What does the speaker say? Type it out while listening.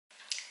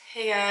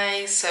Hey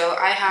guys, so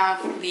I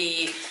have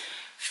the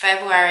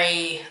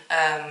February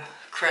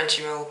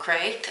Crunchyroll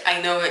crate.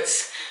 I know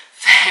it's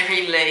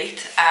very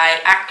late.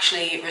 I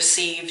actually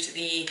received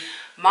the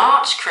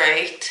March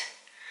crate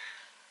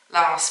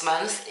last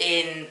month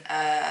in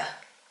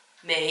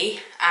May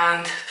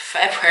and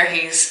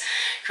February's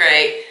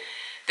crate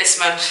this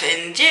month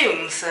in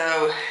June,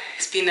 so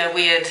it's been a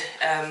weird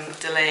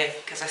delay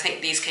because I think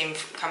these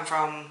come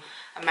from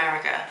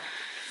America.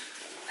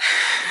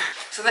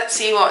 So let's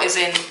see what is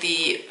in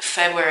the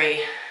February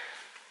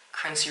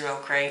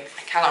Crunchyroll crate.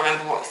 I cannot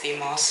remember what the theme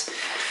was.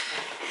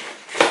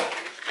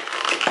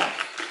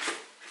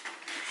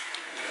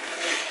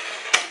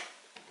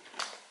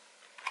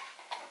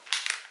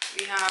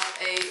 We have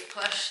a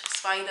plush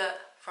spider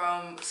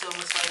from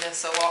Silver Spider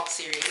So What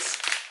series.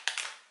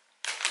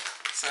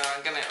 So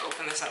I'm gonna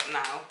open this up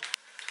now.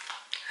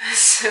 It's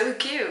so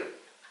cute.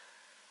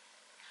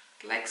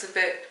 The leg's a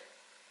bit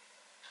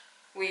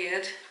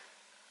weird.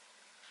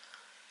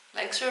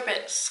 Legs are a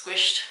bit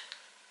squished,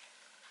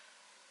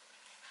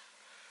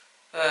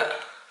 but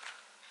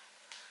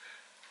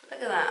look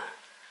at that.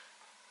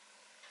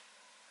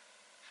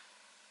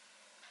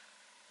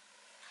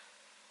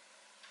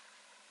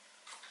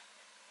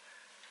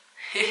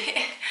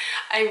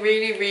 I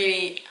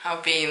really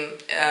have been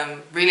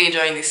really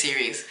enjoying this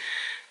series.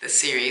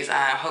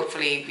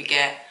 Hopefully we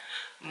get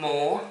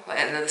more, like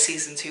another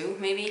season 2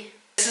 maybe.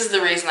 This is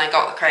the reason I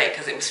got the crate,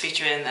 because it was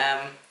featuring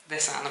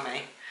this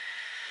anime.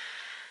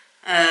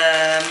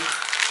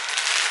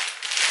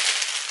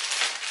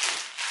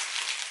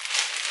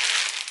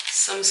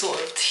 Some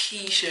sort of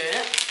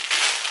t-shirt,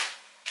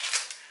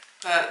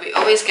 but we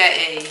always get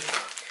a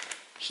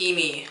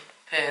Hime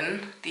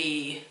pin,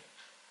 the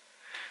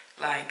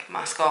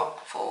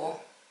mascot for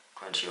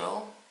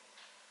Crunchyroll.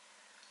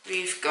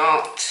 We've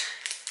got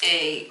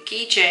a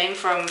keychain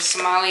from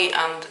Somali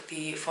and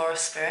the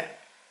Forest Spirit.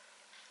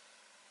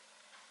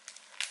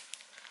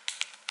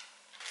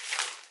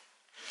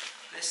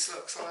 This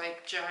looks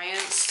like giant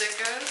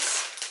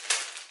stickers.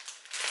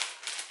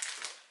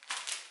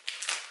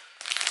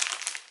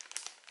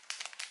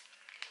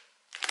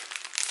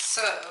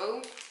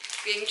 So,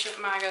 the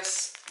Ancient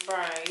Magus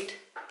Bride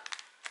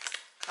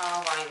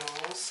car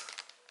vinyls,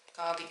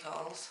 car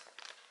decals,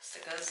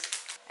 stickers,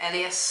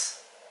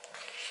 Elias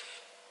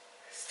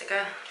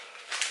sticker,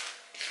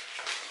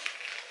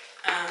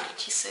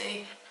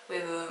 Chisei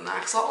with an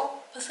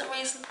axle for some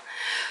reason.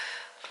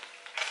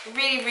 I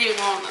really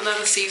want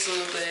another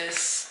season of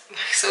this.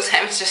 So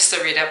tempted just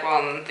to read up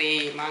on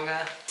the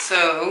manga.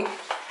 So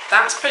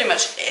that's pretty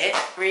much it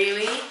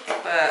really,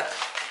 but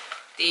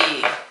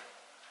the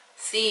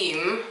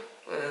theme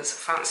was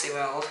Fantasy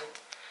World,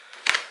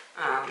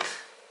 and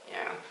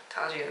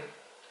tells you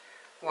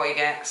what you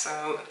get.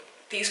 So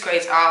these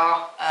crates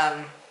are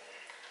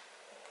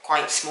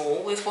quite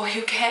small with what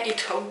you get. You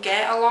don't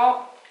get a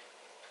lot.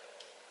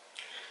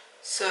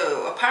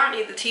 So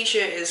apparently the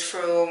t-shirt is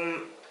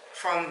from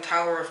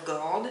Tower of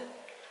God.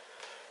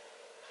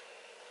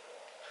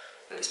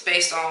 It's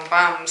based on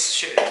Bam's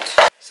shirt.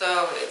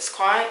 So it's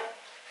quite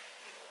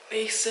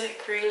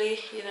basic really,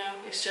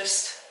 it's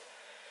just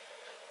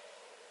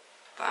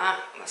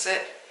that's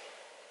it.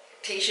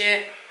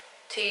 T-shirt,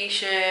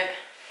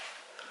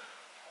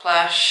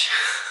 plush,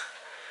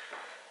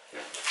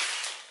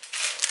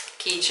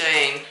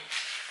 keychain,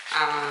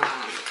 and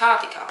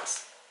card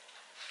decals.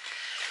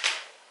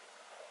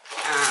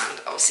 And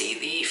obviously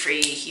the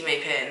free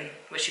Hime pin,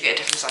 which you get a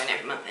different design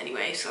every month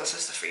anyway, so that's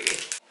just a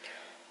freebie.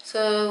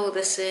 So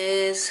this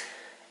is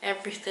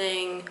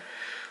everything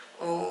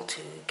all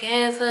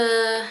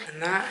together,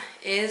 and that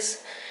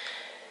is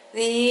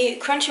the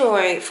Crunchyroll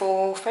rate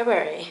for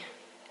February.